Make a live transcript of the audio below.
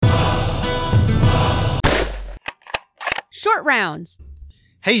Short Rounds.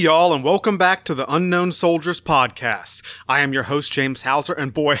 Hey y'all, and welcome back to the Unknown Soldiers podcast. I am your host, James Hauser,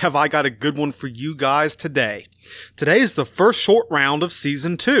 and boy, have I got a good one for you guys today. Today is the first short round of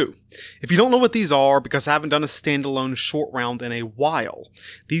Season 2. If you don't know what these are, because I haven't done a standalone short round in a while,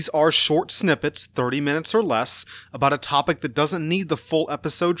 these are short snippets, 30 minutes or less, about a topic that doesn't need the full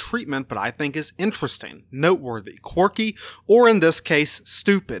episode treatment, but I think is interesting, noteworthy, quirky, or in this case,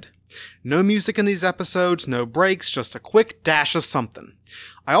 stupid. No music in these episodes, no breaks, just a quick dash of something.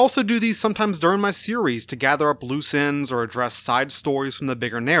 I also do these sometimes during my series to gather up loose ends or address side stories from the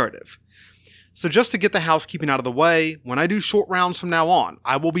bigger narrative. So just to get the housekeeping out of the way, when I do short rounds from now on,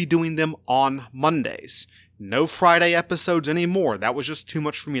 I will be doing them on Mondays. No Friday episodes anymore, that was just too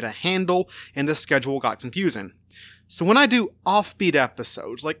much for me to handle and the schedule got confusing. So when I do offbeat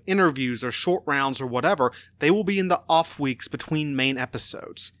episodes, like interviews or short rounds or whatever, they will be in the off weeks between main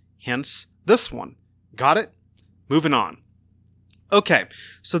episodes. Hence, this one. Got it? Moving on. Okay,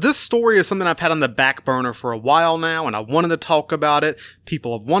 so this story is something I've had on the back burner for a while now, and I wanted to talk about it.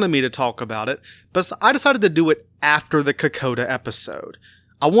 People have wanted me to talk about it, but I decided to do it after the Kokoda episode.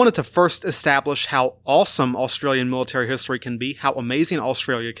 I wanted to first establish how awesome Australian military history can be, how amazing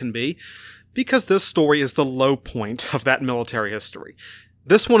Australia can be, because this story is the low point of that military history.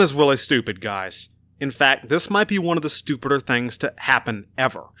 This one is really stupid, guys. In fact, this might be one of the stupider things to happen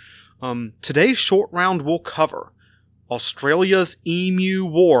ever. Today's short round will cover Australia's Emu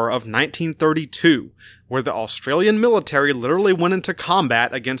War of 1932, where the Australian military literally went into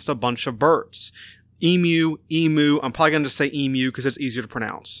combat against a bunch of birds. Emu, I'm probably going to just say emu because it's easier to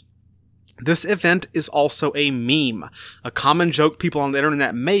pronounce. This event is also a meme, a common joke people on the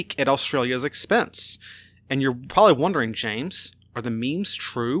internet make at Australia's expense. And you're probably wondering, James, are the memes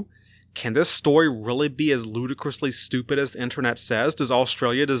true? Can this story really be as ludicrously stupid as the internet says? Does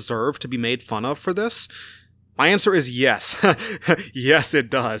Australia deserve to be made fun of for this? My answer is yes. Yes, it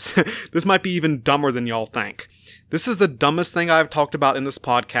does. This might be even dumber than y'all think. This is the dumbest thing I've talked about in this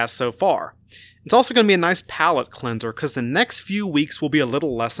podcast so far. It's also going to be a nice palate cleanser because the next few weeks will be a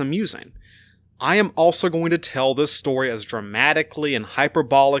little less amusing. I am also going to tell this story as dramatically and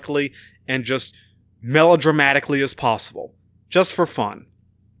hyperbolically and just melodramatically as possible. Just for fun.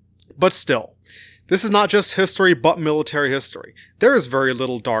 But still, this is not just history, but military history. There is very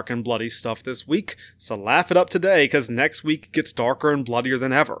little dark and bloody stuff this week, so laugh it up today, because next week it gets darker and bloodier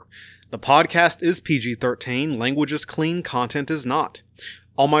than ever. The podcast is PG-13, language is clean, content is not.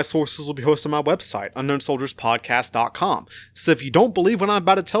 All my sources will be hosted on my website, unknownsoldierspodcast.com, so if you don't believe what I'm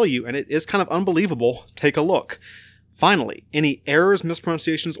about to tell you, and it is kind of unbelievable, take a look. Finally, any errors,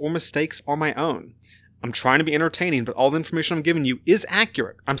 mispronunciations, or mistakes are my own. I'm trying to be entertaining, but all the information I'm giving you is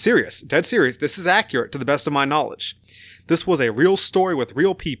accurate. I'm serious, dead serious. This is accurate to the best of my knowledge. This was a real story with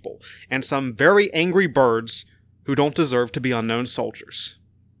real people, and some very angry birds who don't deserve to be unknown soldiers.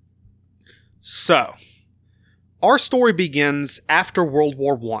 So, our story begins after World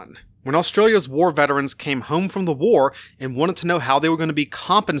War I, when Australia's war veterans came home from the war and wanted to know how they were going to be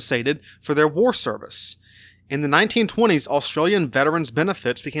compensated for their war service. In the 1920s, Australian veterans'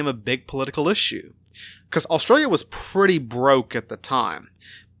 benefits became a big political issue. Because Australia was pretty broke at the time.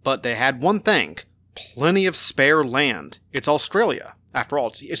 But they had one thing, plenty of spare land. It's Australia. After all,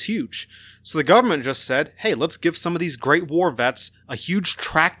 it's huge. So the government just said, hey, let's give some of these great war vets a huge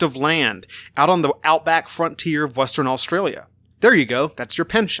tract of land out on the outback frontier of Western Australia. There you go, that's your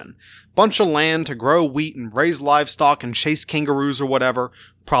pension. Bunch of land to grow wheat and raise livestock and chase kangaroos or whatever.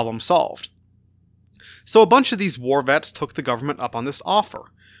 Problem solved. So a bunch of these war vets took the government up on this offer.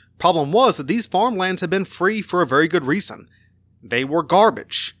 Problem was that these farmlands had been free for a very good reason. They were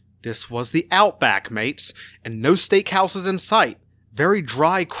garbage. This was the outback, mates, and no steakhouses in sight. Very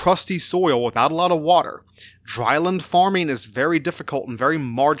dry, crusty soil without a lot of water. Dryland farming is very difficult and very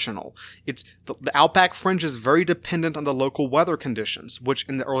marginal. The outback fringe is very dependent on the local weather conditions, which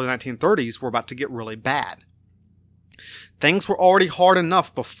in the early 1930s were about to get really bad. Things were already hard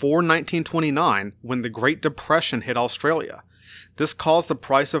enough before 1929 when the Great Depression hit Australia. This caused the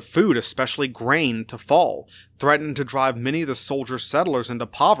price of food, especially grain, to fall, threatening to drive many of the soldier settlers into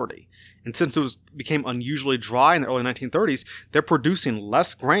poverty. And since it became unusually dry in the early 1930s, they're producing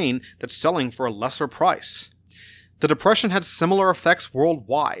less grain that's selling for a lesser price. The Depression had similar effects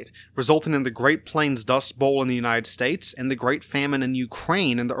worldwide, resulting in the Great Plains Dust Bowl in the United States and the Great Famine in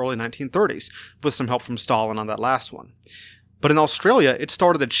Ukraine in the early 1930s, with some help from Stalin on that last one. But in Australia, it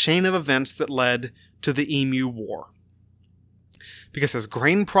started a chain of events that led to the Emu War. Because as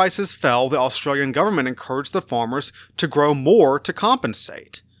grain prices fell, the Australian government encouraged the farmers to grow more to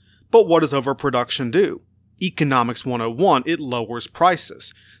compensate. But what does overproduction do? Economics 101, it lowers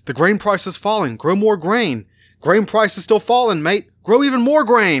prices. The grain price is falling, grow more grain. Grain price is still falling, mate. Grow even more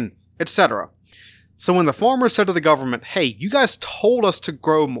grain, etc. So when the farmers said to the government, hey, you guys told us to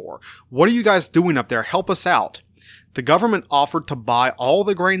grow more. What are you guys doing up there? Help us out. The government offered to buy all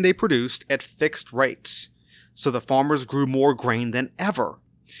the grain they produced at fixed rates. So the farmers grew more grain than ever.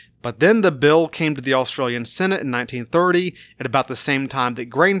 But then the bill came to the Australian Senate in 1930 at about the same time that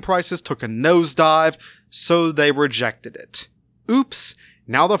grain prices took a nosedive, so they rejected it. Oops,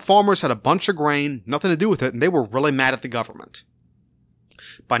 now the farmers had a bunch of grain, nothing to do with it, and they were really mad at the government.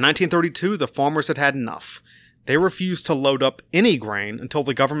 By 1932, the farmers had had enough. They refused to load up any grain until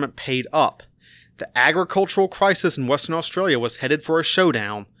the government paid up. The agricultural crisis in Western Australia was headed for a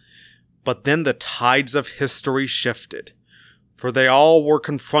showdown, but then the tides of history shifted. For they all were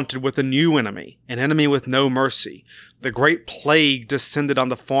confronted with a new enemy, an enemy with no mercy. The Great Plague descended on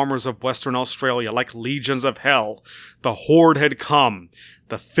the farmers of Western Australia like legions of hell. The Horde had come.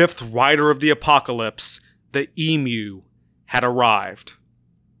 The fifth rider of the apocalypse, the Emu, had arrived.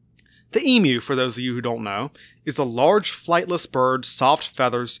 The emu, for those of you who don't know, is a large flightless bird, soft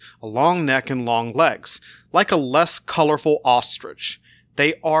feathers, a long neck, and long legs, like a less colorful ostrich.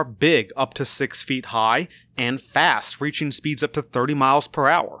 They are big, up to 6 feet high, and fast, reaching speeds up to 30 miles per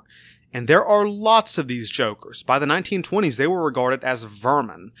hour. And there are lots of these jokers. By the 1920s, they were regarded as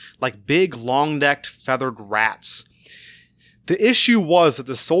vermin, like big, long-necked, feathered rats. The issue was that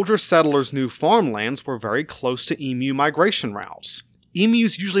the soldier settlers' new farmlands were very close to emu migration routes.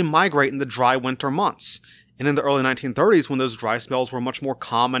 Emus usually migrate in the dry winter months, and in the early 1930s, when those dry spells were much more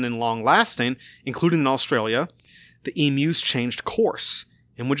common and long-lasting, including in Australia, the emus changed course.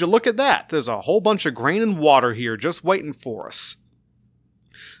 And would you look at that? There's a whole bunch of grain and water here just waiting for us.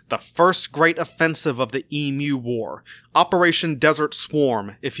 The first great offensive of the Emu War, Operation Desert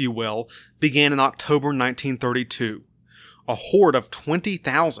Swarm, if you will, began in October 1932. A horde of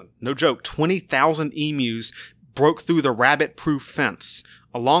 20,000, no joke, 20,000 emus broke through the rabbit-proof fence,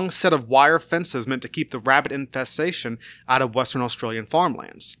 a long set of wire fences meant to keep the rabbit infestation out of Western Australian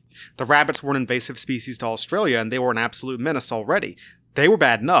farmlands. The rabbits were an invasive species to Australia, and they were an absolute menace already. They were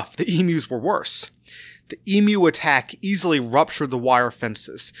bad enough, the emus were worse. The emu attack easily ruptured the wire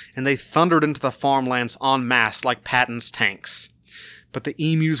fences, and they thundered into the farmlands en masse like Patton's tanks. But the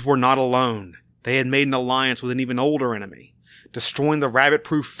emus were not alone. They had made an alliance with an even older enemy. Destroying the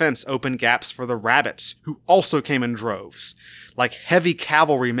rabbit-proof fence opened gaps for the rabbits, who also came in droves. Like heavy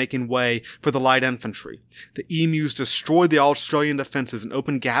cavalry making way for the light infantry, the emus destroyed the Australian defenses and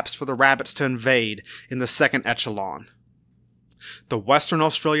opened gaps for the rabbits to invade in the second echelon. The Western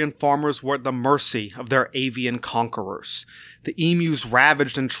Australian farmers were at the mercy of their avian conquerors. The emus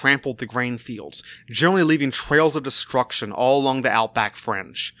ravaged and trampled the grain fields, generally leaving trails of destruction all along the outback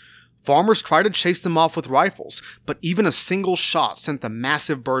fringe. Farmers tried to chase them off with rifles, but even a single shot sent the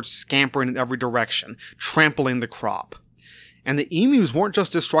massive birds scampering in every direction, trampling the crop. And the emus weren't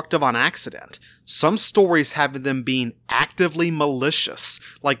just destructive on accident. Some stories have them being actively malicious,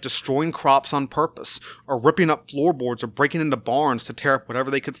 like destroying crops on purpose, or ripping up floorboards or breaking into barns to tear up whatever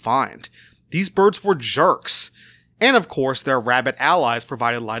they could find. These birds were jerks. And of course, their rabbit allies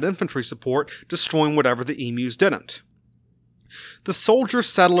provided light infantry support, destroying whatever the emus didn't. The soldier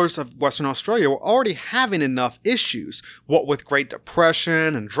settlers of Western Australia were already having enough issues, what with Great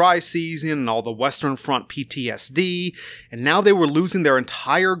Depression and dry season and all the Western Front PTSD, and now they were losing their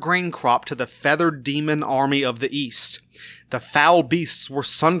entire grain crop to the feathered demon army of the East. The foul beasts were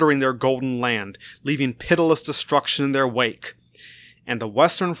sundering their golden land, leaving pitiless destruction in their wake. And the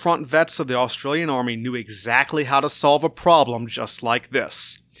Western Front vets of the Australian Army knew exactly how to solve a problem just like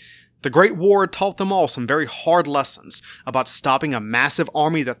this. The Great War had taught them all some very hard lessons about stopping a massive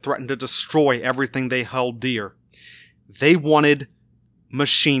army that threatened to destroy everything they held dear. They wanted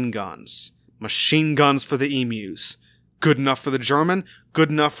machine guns. Machine guns for the emus. Good enough for the German,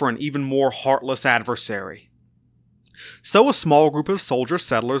 good enough for an even more heartless adversary. So a small group of soldier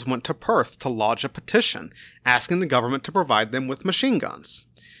settlers went to Perth to lodge a petition, asking the government to provide them with machine guns.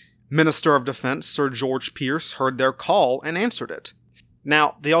 Minister of Defense Sir George Pearce heard their call and answered it.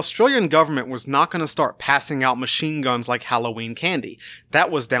 Now, the Australian government was not going to start passing out machine guns like Halloween candy. That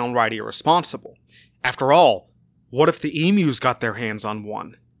was downright irresponsible. After all, what if the emus got their hands on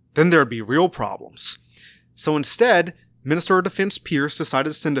one? Then there'd be real problems. So instead, Minister of Defense Pearce decided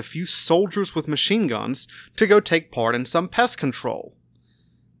to send a few soldiers with machine guns to go take part in some pest control.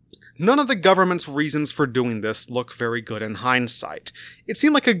 None of the government's reasons for doing this look very good in hindsight. It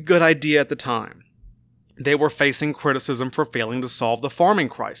seemed like a good idea at the time. They were facing criticism for failing to solve the farming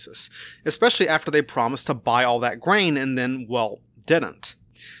crisis, especially after they promised to buy all that grain and then, well, didn't.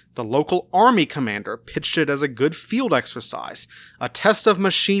 The local army commander pitched it as a good field exercise, a test of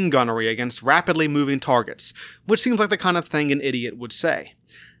machine gunnery against rapidly moving targets, which seems like the kind of thing an idiot would say.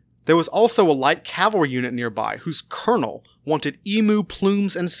 There was also a light cavalry unit nearby whose colonel wanted emu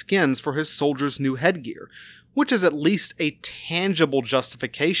plumes and skins for his soldiers' new headgear, which is at least a tangible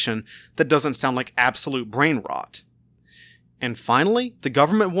justification that doesn't sound like absolute brain rot. And finally, the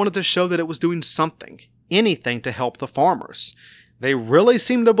government wanted to show that it was doing something, anything to help the farmers. They really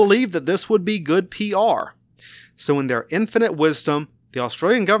seemed to believe that this would be good PR. So in their infinite wisdom, the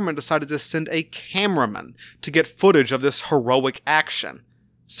Australian government decided to send a cameraman to get footage of this heroic action.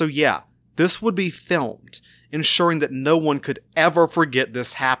 So yeah, this would be filmed, ensuring that no one could ever forget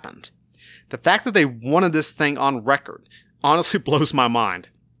this happened. The fact that they wanted this thing on record honestly blows my mind.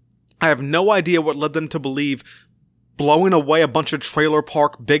 I have no idea what led them to believe blowing away a bunch of trailer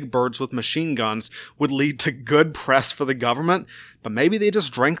park big birds with machine guns would lead to good press for the government, but maybe they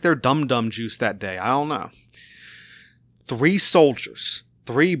just drank their dum-dum juice that day, I don't know. 3 soldiers,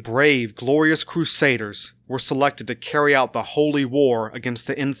 3 brave, glorious crusaders, were selected to carry out the holy war against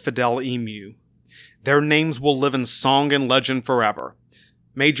the infidel emu. Their names will live in song and legend forever.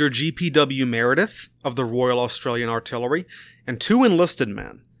 Major G.P.W. Meredith of the Royal Australian Artillery, and 2 enlisted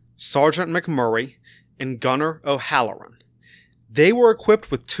men, Sergeant McMurray and Gunner O'Halloran. They were equipped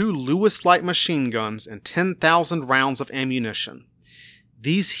with 2 Lewis light machine guns and 10,000 rounds of ammunition.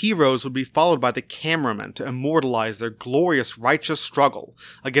 These heroes would be followed by the cameramen to immortalize their glorious righteous struggle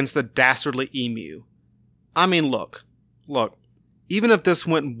against the dastardly emu. I mean, look, even if this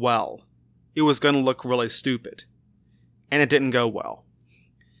went well, it was going to look really stupid. And it didn't go well.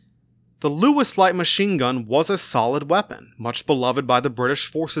 The Lewis light machine gun was a solid weapon, much beloved by the British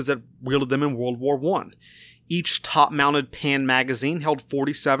forces that wielded them in World War I. Each top-mounted pan magazine held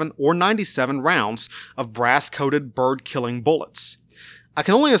 47 or 97 rounds of brass-coated bird-killing bullets. I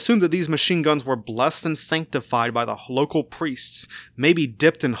can only assume that these machine guns were blessed and sanctified by the local priests, maybe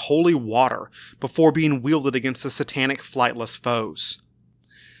dipped in holy water, before being wielded against the satanic flightless foes.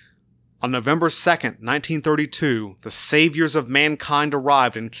 On November 2nd, 1932, the saviors of mankind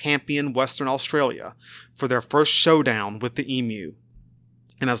arrived in Campion, Western Australia, for their first showdown with the emu.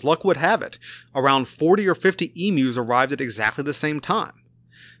 And as luck would have it, around 40 or 50 emus arrived at exactly the same time.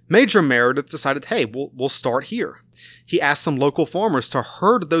 Major Meredith decided, hey, we'll start here. He asked some local farmers to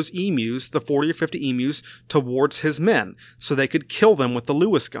herd those emus, the 40 or 50 emus, towards his men, so they could kill them with the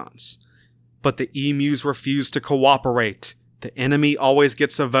Lewis guns. But the emus refused to cooperate. The enemy always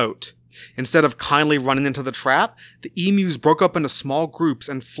gets a vote. Instead of kindly running into the trap, the emus broke up into small groups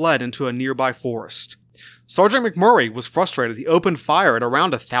and fled into a nearby forest. Sergeant McMurray was frustrated. He opened fire at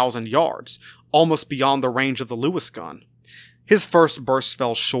around 1,000 yards, almost beyond the range of the Lewis gun. His first burst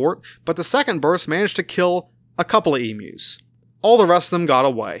fell short, but the second burst managed to kill a couple of emus. All the rest of them got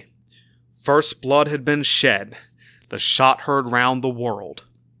away. First blood had been shed. The shot heard round the world.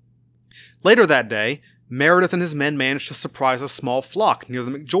 Later that day, Meredith and his men managed to surprise a small flock near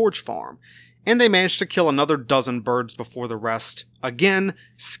the McGeorge farm, and they managed to kill another dozen birds before the rest, again,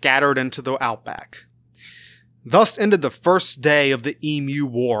 scattered into the outback. Thus ended the first day of the Emu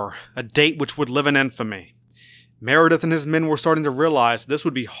War, a date which would live in infamy. Meredith and his men were starting to realize this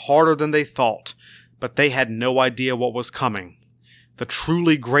would be harder than they thought, but they had no idea what was coming. The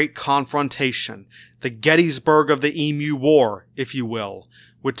truly great confrontation, the Gettysburg of the Emu War, if you will,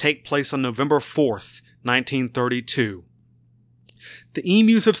 would take place on November 4th, 1932. The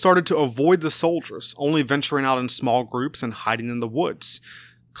emus had started to avoid the soldiers, only venturing out in small groups and hiding in the woods.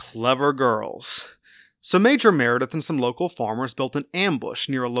 Clever girls. So Major Meredith and some local farmers built an ambush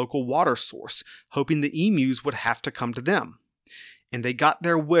near a local water source, hoping the emus would have to come to them. And they got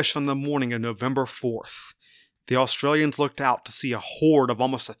their wish on the morning of November 4th. The Australians looked out to see a horde of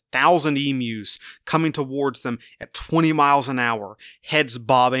almost 1,000 emus coming towards them at 20 miles an hour, heads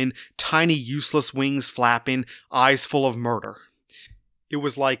bobbing, tiny useless wings flapping, eyes full of murder. It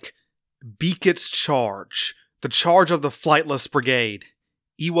was like Beakett's charge, the charge of the flightless brigade.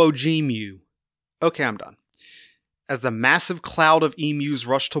 Iwo Jima. Okay, I'm done. As the massive cloud of emus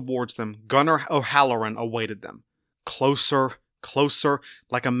rushed towards them, Gunner O'Halloran awaited them. Closer, closer,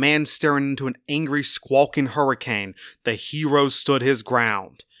 like a man staring into an angry, squawking hurricane, the hero stood his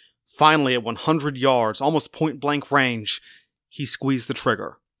ground. Finally, at 100 yards, almost point-blank range, he squeezed the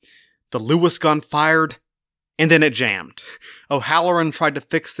trigger. The Lewis gun fired, and then it jammed. O'Halloran tried to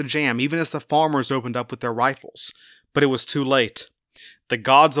fix the jam, even as the farmers opened up with their rifles. But it was too late. The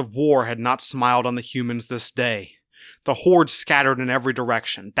gods of war had not smiled on the humans this day. The horde scattered in every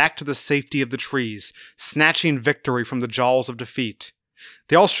direction, back to the safety of the trees, snatching victory from the jaws of defeat.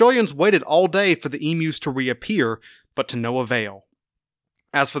 The Australians waited all day for the emus to reappear, but to no avail.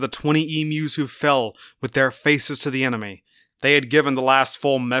 As for the 20 emus who fell with their faces to the enemy, they had given the last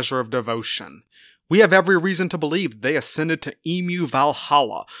full measure of devotion. We have every reason to believe that they ascended to Emu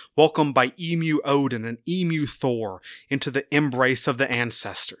Valhalla, welcomed by Emu Odin and Emu Thor into the embrace of the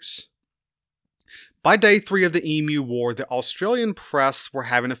ancestors. By day 3 of the Emu War, the Australian press were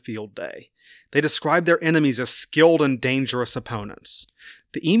having a field day. They described their enemies as skilled and dangerous opponents.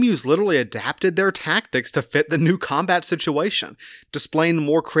 The emus literally adapted their tactics to fit the new combat situation, displaying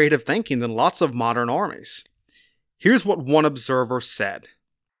more creative thinking than lots of modern armies. Here's what one observer said.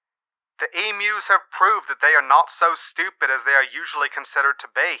 "The emus have proved that they are not so stupid as they are usually considered to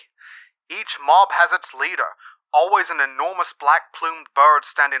be. Each mob has its leader, always an enormous black-plumed bird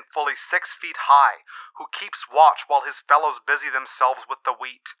standing fully 6 feet high, who keeps watch while his fellows busy themselves with the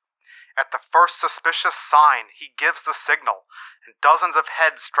wheat. At the first suspicious sign, he gives the signal, and dozens of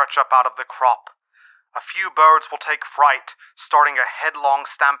heads stretch up out of the crop. A few birds will take fright, starting a headlong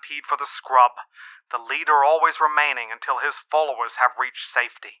stampede for the scrub, the leader always remaining until his followers have reached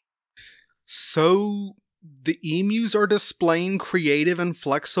safety." So, the emus are displaying creative and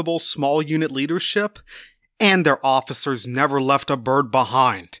flexible small unit leadership, and their officers never left a bird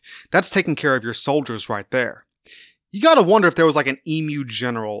behind. That's taking care of your soldiers right there. You gotta wonder if there was like an emu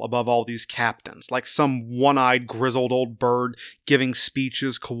general above all these captains, like some one-eyed grizzled old bird giving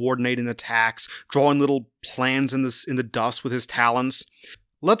speeches, coordinating attacks, drawing little plans in the dust with his talons.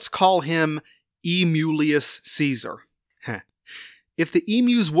 Let's call him Emulius Caesar. If the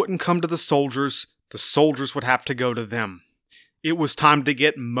emus wouldn't come to the soldiers would have to go to them. It was time to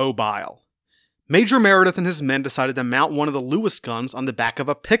get mobile. Major Meredith and his men decided to mount one of the Lewis guns on the back of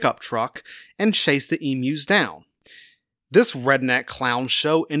a pickup truck and chase the emus down. This redneck clown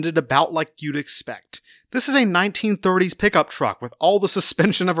show ended about like you'd expect. This is a 1930s pickup truck with all the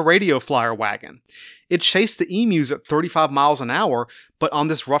suspension of a radio flyer wagon. It chased the emus at 35 miles an hour, but on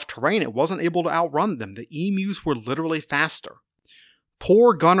this rough terrain it wasn't able to outrun them. The emus were literally faster.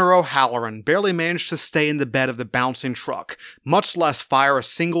 Poor Gunner O'Halloran barely managed to stay in the bed of the bouncing truck, much less fire a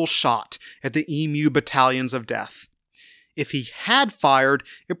single shot at the emu battalions of death. If he had fired,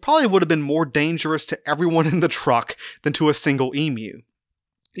 it probably would have been more dangerous to everyone in the truck than to a single emu.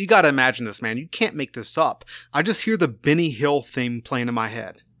 You gotta imagine this, man. You can't make this up. I just hear the Benny Hill theme playing in my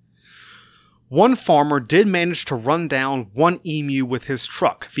head. One farmer did manage to run down one emu with his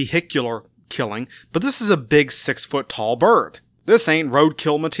truck, vehicular killing, but this is a big 6-foot-tall bird. This ain't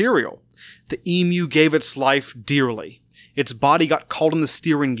roadkill material. The emu gave its life dearly. Its body got caught in the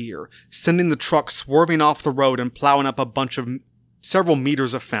steering gear, sending the truck swerving off the road and plowing up a bunch of several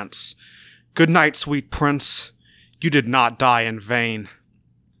meters of fence. Good night, sweet prince. You did not die in vain.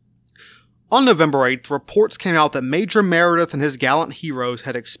 On November 8th, reports came out that Major Meredith and his gallant heroes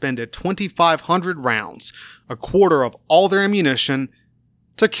had expended 2,500 rounds, a quarter of all their ammunition,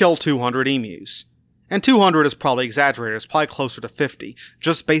 to kill 200 emus. And 200 is probably exaggerated, it's probably closer to 50,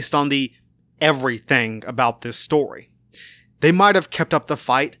 just based on the everything about this story. They might have kept up the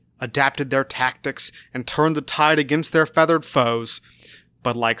fight, adapted their tactics, and turned the tide against their feathered foes,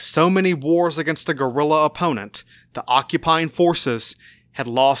 but like so many wars against a guerrilla opponent, the occupying forces had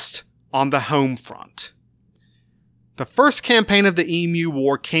lost on the home front. The first campaign of the Emu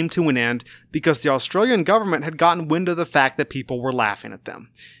War came to an end because the Australian government had gotten wind of the fact that people were laughing at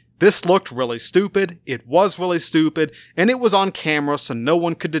them. This looked really stupid, it was really stupid, and it was on camera so no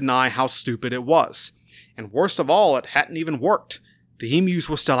one could deny how stupid it was. And worst of all, it hadn't even worked. The emus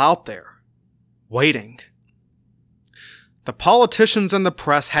were still out there, waiting. The politicians and the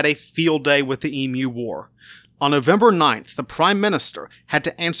press had a field day with the Emu War. On November 9th, the Prime Minister had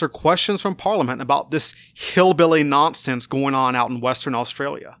to answer questions from Parliament about this hillbilly nonsense going on out in Western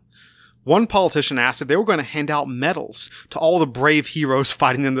Australia. One politician asked if they were going to hand out medals to all the brave heroes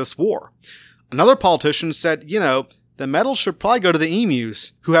fighting in this war. Another politician said, the medals should probably go to the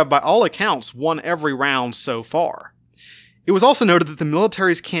emus, who have by all accounts won every round so far. It was also noted that the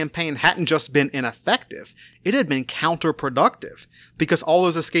military's campaign hadn't just been ineffective, it had been counterproductive, because all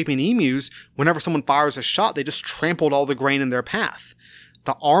those escaping emus, whenever someone fires a shot, they just trampled all the grain in their path.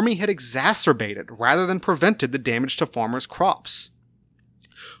 The army had exacerbated rather than prevented the damage to farmers' crops.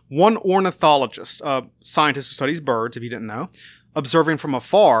 One ornithologist, a scientist who studies birds, if you didn't know, observing from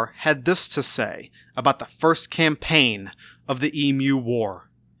afar, had this to say about the first campaign of the Emu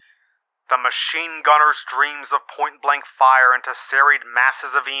War. The machine gunners' dreams of point-blank fire into serried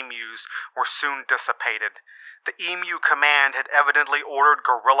masses of emus were soon dissipated. The Emu Command had evidently ordered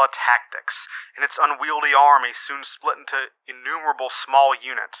guerrilla tactics, and its unwieldy army soon split into innumerable small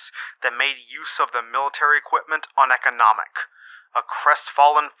units that made use of the military equipment uneconomic. A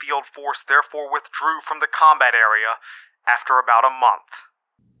crestfallen field force therefore withdrew from the combat area after about a month.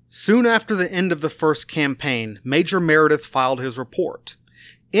 Soon after the end of the first campaign, Major Meredith filed his report.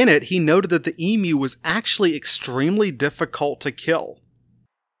 In it, he noted that the emu was actually extremely difficult to kill.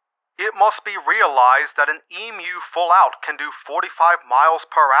 It must be realized that an emu full out can do 45 miles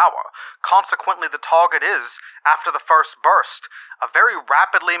per hour. Consequently, the target is, after the first burst, a very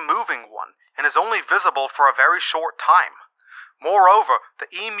rapidly moving one, and is only visible for a very short time. Moreover, the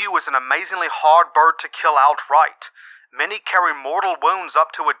emu is an amazingly hard bird to kill outright. Many carry mortal wounds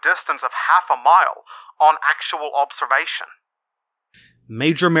up to a distance of half a mile, on actual observation.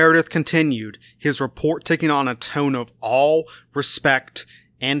 Major Meredith continued, his report taking on a tone of awe, respect,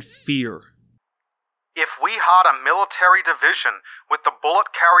 and fear. If we had a military division with the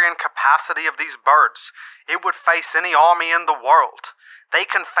bullet-carrying capacity of these birds, it would face any army in the world. They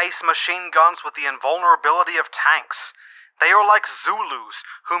can face machine guns with the invulnerability of tanks. They are like Zulus,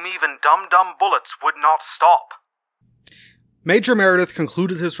 whom even dum-dum bullets would not stop. Major Meredith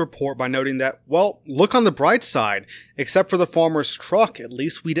concluded his report by noting that, well, look on the bright side. Except for the farmer's truck, at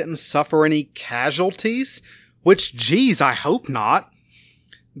least we didn't suffer any casualties. Which, geez, I hope not.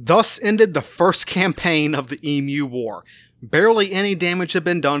 Thus ended the first campaign of the Emu War. Barely any damage had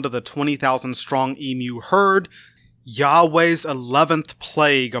been done to the 20,000-strong emu herd, Yahweh's 11th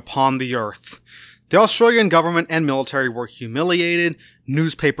plague upon the earth. The Australian government and military were humiliated,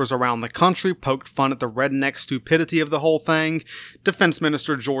 newspapers around the country poked fun at the redneck stupidity of the whole thing, Defense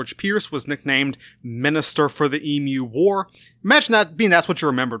Minister George Pierce was nicknamed Minister for the Emu War. Imagine that's what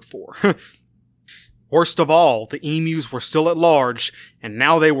you're remembered for. Worst of all, the emus were still at large, and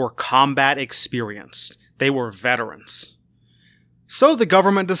now they were combat experienced. They were veterans. So the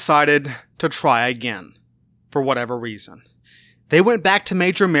government decided to try again, for whatever reason. They went back to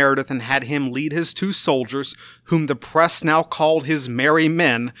Major Meredith and had him lead his 2 soldiers, whom the press now called his merry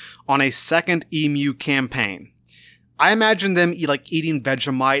men, on a second emu campaign. I imagine them eating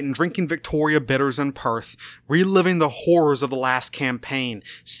Vegemite and drinking Victoria bitters in Perth, reliving the horrors of the last campaign,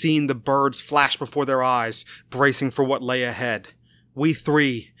 seeing the birds flash before their eyes, bracing for what lay ahead. We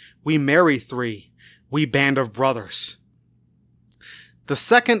 3, we merry 3, we band of brothers. The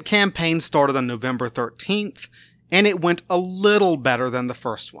second campaign started on November 13th, and it went a little better than the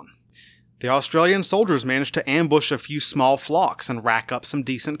first one. The Australian soldiers managed to ambush a few small flocks and rack up some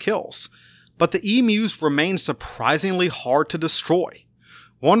decent kills. But the emus remained surprisingly hard to destroy.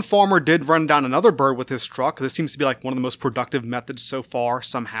 One farmer did run down another bird with his truck. This seems to be one of the most productive methods so far,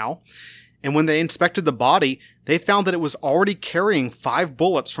 somehow. And when they inspected the body, they found that it was already carrying 5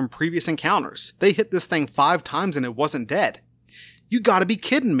 bullets from previous encounters. They hit this thing 5 times and it wasn't dead. You gotta be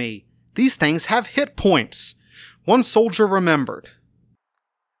kidding me. These things have hit points. One soldier remembered.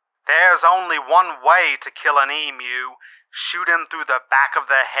 There's only one way to kill an emu. Shoot him through the back of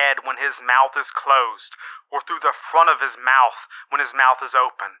the head when his mouth is closed, or through the front of his mouth when his mouth is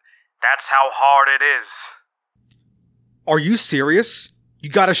open. That's how hard it is. Are you serious? You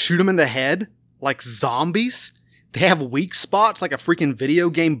gotta shoot him in the head? Like zombies? They have weak spots like a freaking video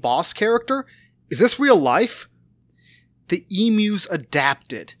game boss character? Is this real life? The emus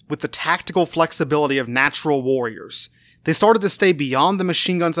adapted with the tactical flexibility of natural warriors. They started to stay beyond the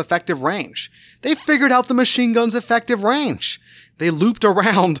machine gun's effective range. They figured out the machine gun's effective range. They looped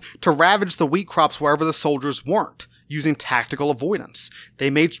around to ravage the wheat crops wherever the soldiers weren't, using tactical avoidance. They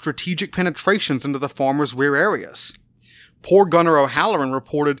made strategic penetrations into the farmers' rear areas. Poor Gunner O'Halloran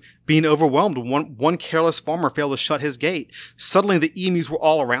reported being overwhelmed when one careless farmer failed to shut his gate. Suddenly the emus were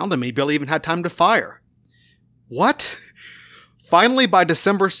all around him and he barely even had time to fire. What? Finally, by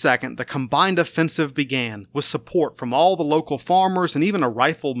December 2nd, the combined offensive began, with support from all the local farmers and even a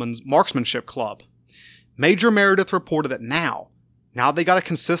rifleman's marksmanship club. Major Meredith reported that now they got a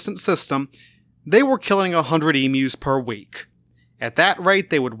consistent system, they were killing 100 emus per week. At that rate,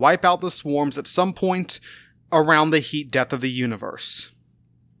 they would wipe out the swarms at some point around the heat death of the universe.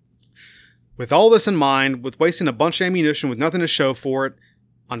 With all this in mind, with wasting a bunch of ammunition with nothing to show for it,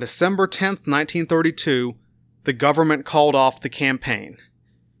 on December 10th, 1932, the government called off the campaign.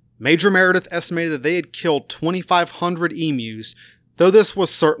 Major Meredith estimated that they had killed 2,500 emus, though this was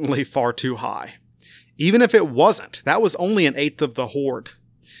certainly far too high. Even if it wasn't, that was only an eighth of the horde.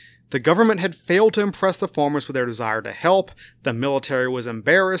 The government had failed to impress the farmers with their desire to help, the military was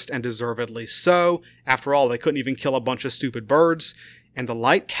embarrassed, and deservedly so. After all, they couldn't even kill a bunch of stupid birds, and the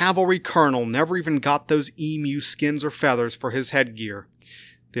light cavalry colonel never even got those emu skins or feathers for his headgear.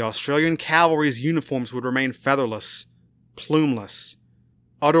 The Australian cavalry's uniforms would remain featherless, plumeless,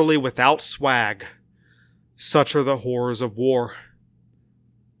 utterly without swag. Such are the horrors of war.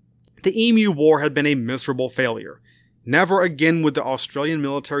 The Emu War had been a miserable failure. Never again would the Australian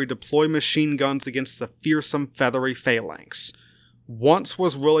military deploy machine guns against the fearsome feathery phalanx. Once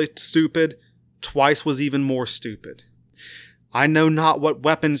was really stupid, twice was even more stupid. I know not what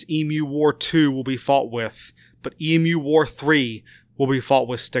weapons Emu War 2 will be fought with, but Emu War 3 will be fought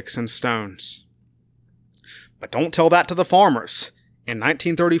with sticks and stones. But don't tell that to the farmers. In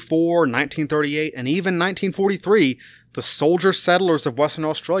 1934, 1938, and even 1943, the soldier settlers of Western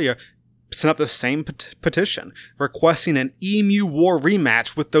Australia sent up the same petition, requesting an Emu War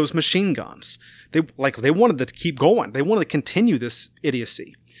rematch with those machine guns. They wanted to keep going. They wanted to continue this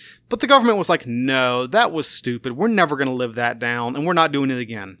idiocy. But the government was like, no, that was stupid. We're never going to live that down, and we're not doing it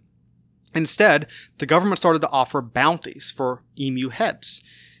again. Instead, the government started to offer bounties for emu heads.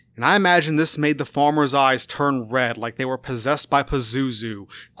 And I imagine this made the farmers' eyes turn red like they were possessed by Pazuzu,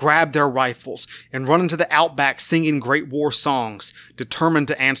 grab their rifles, and run into the outback singing Great War songs, determined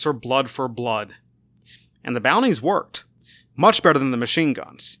to answer blood for blood. And the bounties worked. Much better than the machine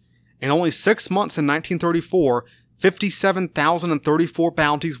guns. In only 6 months in 1934, 57,034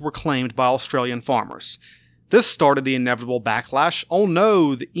 bounties were claimed by Australian farmers. This started the inevitable backlash. Oh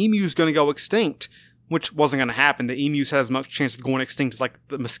no, the emu's going to go extinct. Which wasn't going to happen. The emus had as much chance of going extinct as like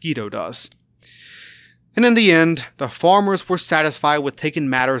the mosquito does. And in the end, the farmers were satisfied with taking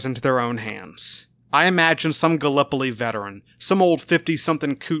matters into their own hands. I imagine some Gallipoli veteran, some old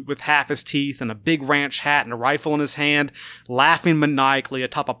 50-something coot with half his teeth and a big ranch hat and a rifle in his hand, laughing maniacally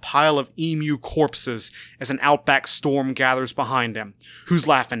atop a pile of emu corpses as an outback storm gathers behind him. Who's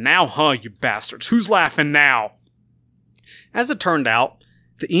laughing now, huh, you bastards? Who's laughing now? As it turned out,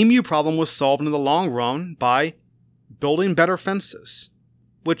 the emu problem was solved in the long run by building better fences,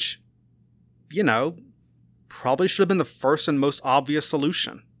 which, probably should have been the first and most obvious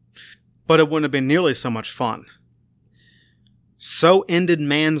solution. But it wouldn't have been nearly so much fun. So ended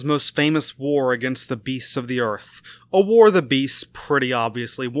man's most famous war against the beasts of the earth, a war the beasts pretty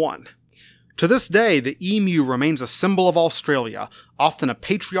obviously won. To this day, the emu remains a symbol of Australia, often a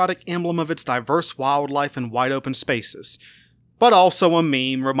patriotic emblem of its diverse wildlife and wide open spaces, but also a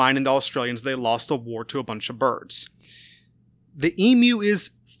meme reminding the Australians they lost a war to a bunch of birds. The emu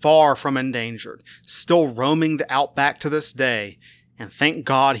is far from endangered, still roaming the outback to this day, and thank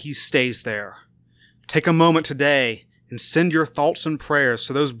God he stays there. Take a moment today and send your thoughts and prayers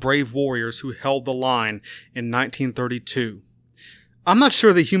to those brave warriors who held the line in 1932. I'm not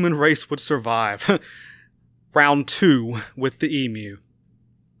sure the human race would survive round 2 with the emu.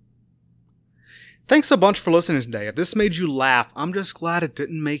 Thanks a bunch for listening today. If this made you laugh, I'm just glad it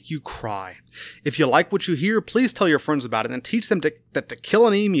didn't make you cry. If you like what you hear, please tell your friends about it and teach them that to kill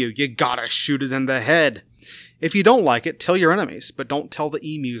an emu, you gotta shoot it in the head. If you don't like it, tell your enemies, but don't tell the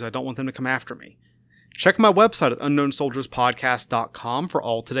emus I don't want them to come after me. Check my website at unknownsoldierspodcast.com for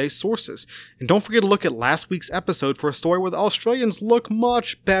all today's sources. And don't forget to look at last week's episode for a story where the Australians look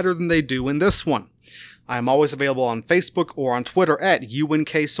much better than they do in this one. I am always available on Facebook or on Twitter at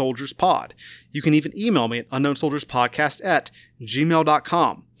UNKSoldiersPod. You can even email me at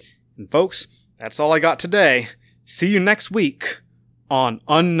unknownsoldierspodcast@gmail.com. And folks, that's all I got today. See you next week on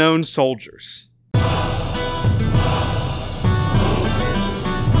Unknown Soldiers.